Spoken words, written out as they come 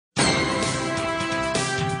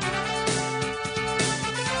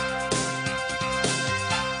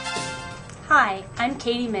Hi, I'm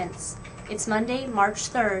Katie Mintz. It's Monday,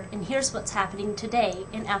 March 3rd, and here's what's happening today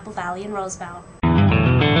in Apple Valley and Rosemount.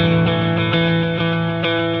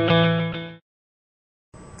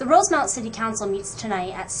 The Rosemount City Council meets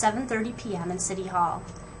tonight at 7:30 p.m. in City Hall.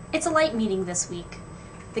 It's a light meeting this week.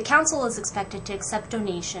 The Council is expected to accept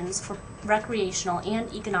donations for recreational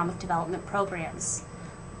and economic development programs.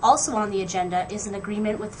 Also on the agenda is an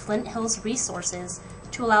agreement with Flint Hills Resources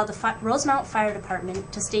to allow the Rosemount Fire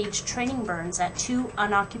Department to stage training burns at 2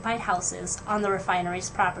 unoccupied houses on the refinery's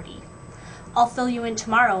property. I'll fill you in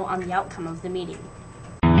tomorrow on the outcome of the meeting.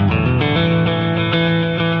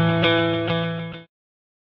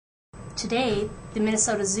 Today, the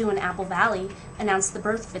Minnesota Zoo in Apple Valley announced the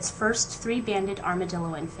birth of its first 3-banded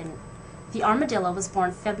armadillo infant. The armadillo was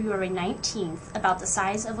born February 19th, about the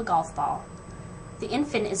size of a golf ball. The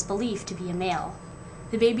infant is believed to be a male.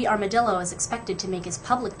 The baby armadillo is expected to make his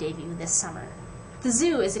public debut this summer. The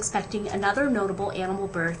zoo is expecting another notable animal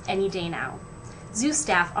birth any day now. Zoo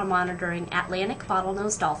staff are monitoring Atlantic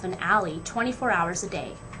bottlenose dolphin Allie 24 hours a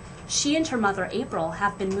day. She and her mother April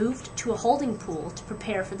have been moved to a holding pool to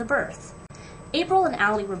prepare for the birth. April and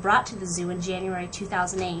Allie were brought to the zoo in January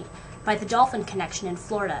 2008 by the Dolphin Connection in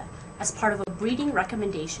Florida as part of a breeding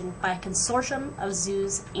recommendation by a consortium of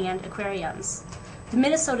zoos and aquariums. The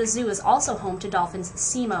Minnesota Zoo is also home to dolphins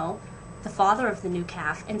Semo, the father of the new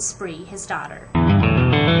calf, and Spree, his daughter.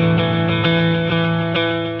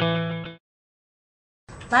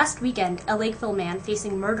 Last weekend, a Lakeville man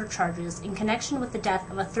facing murder charges in connection with the death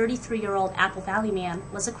of a 33-year-old Apple Valley man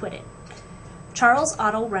was acquitted. Charles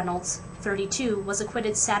Otto Reynolds, 32, was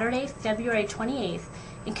acquitted Saturday, February 28th,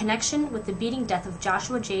 in connection with the beating death of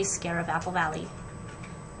Joshua J. Scare of Apple Valley.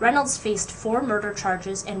 Reynolds faced 4 murder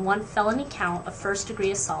charges and 1 felony count of first-degree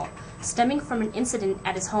assault, stemming from an incident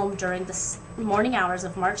at his home during the morning hours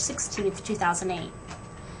of March 16, 2008.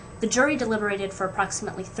 The jury deliberated for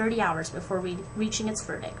approximately 30 hours before reaching its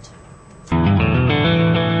verdict.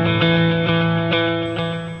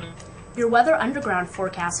 Your Weather Underground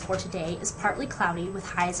forecast for today is partly cloudy with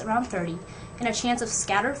highs around 30 and a chance of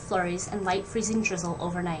scattered flurries and light freezing drizzle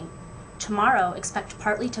overnight. Tomorrow, expect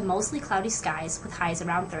partly to mostly cloudy skies with highs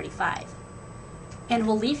around 35. And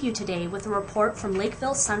we'll leave you today with a report from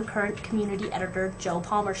Lakeville Sun Current community editor Joe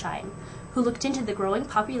Palmersheim, who looked into the growing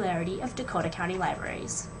popularity of Dakota County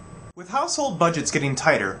libraries. With household budgets getting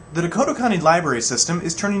tighter, the Dakota County library system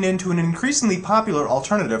is turning into an increasingly popular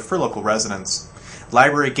alternative for local residents.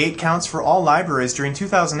 Library gate counts for all libraries during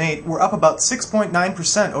 2008 were up about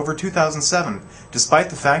 6.9% over 2007, despite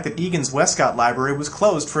the fact that Egan's Westcott Library was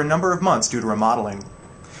closed for a number of months due to remodeling.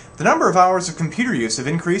 The number of hours of computer use have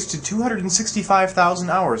increased to 265,000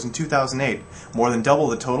 hours in 2008, more than double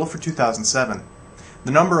the total for 2007.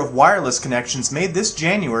 The number of wireless connections made this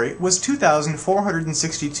January was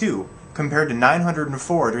 2,462, compared to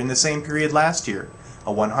 904 during the same period last year,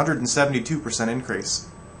 a 172% increase.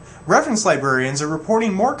 Reference librarians are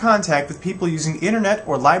reporting more contact with people using internet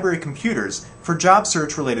or library computers for job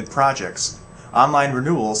search-related projects. Online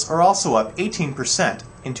renewals are also up 18%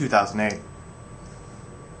 in 2008.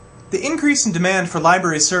 The increase in demand for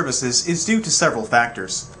library services is due to several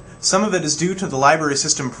factors. Some of it is due to the library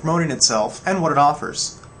system promoting itself and what it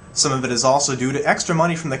offers. Some of it is also due to extra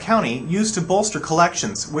money from the county used to bolster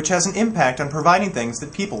collections, which has an impact on providing things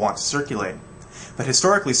that people want to circulate. But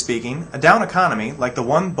historically speaking, a down economy, like the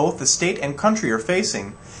one both the state and country are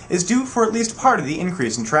facing, is due for at least part of the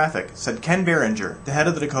increase in traffic, said Ken Behringer, the head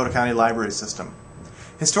of the Dakota County Library System.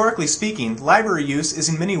 Historically speaking, library use is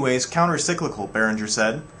in many ways counter-cyclical, Behringer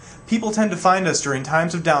said. People tend to find us during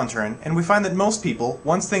times of downturn, and we find that most people,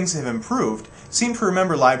 once things have improved, seem to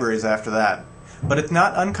remember libraries after that. But it's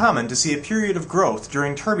not uncommon to see a period of growth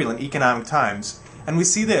during turbulent economic times, and we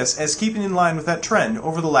see this as keeping in line with that trend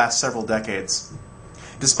over the last several decades.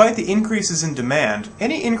 Despite the increases in demand,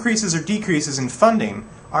 any increases or decreases in funding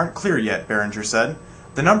aren't clear yet, Behringer said.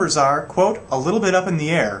 The numbers are, quote, a little bit up in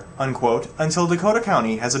the air, unquote, until Dakota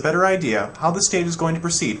County has a better idea how the state is going to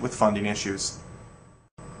proceed with funding issues.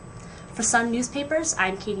 For Sun Newspapers,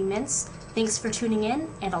 I'm Katie Mintz. Thanks for tuning in,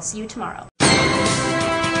 and I'll see you tomorrow.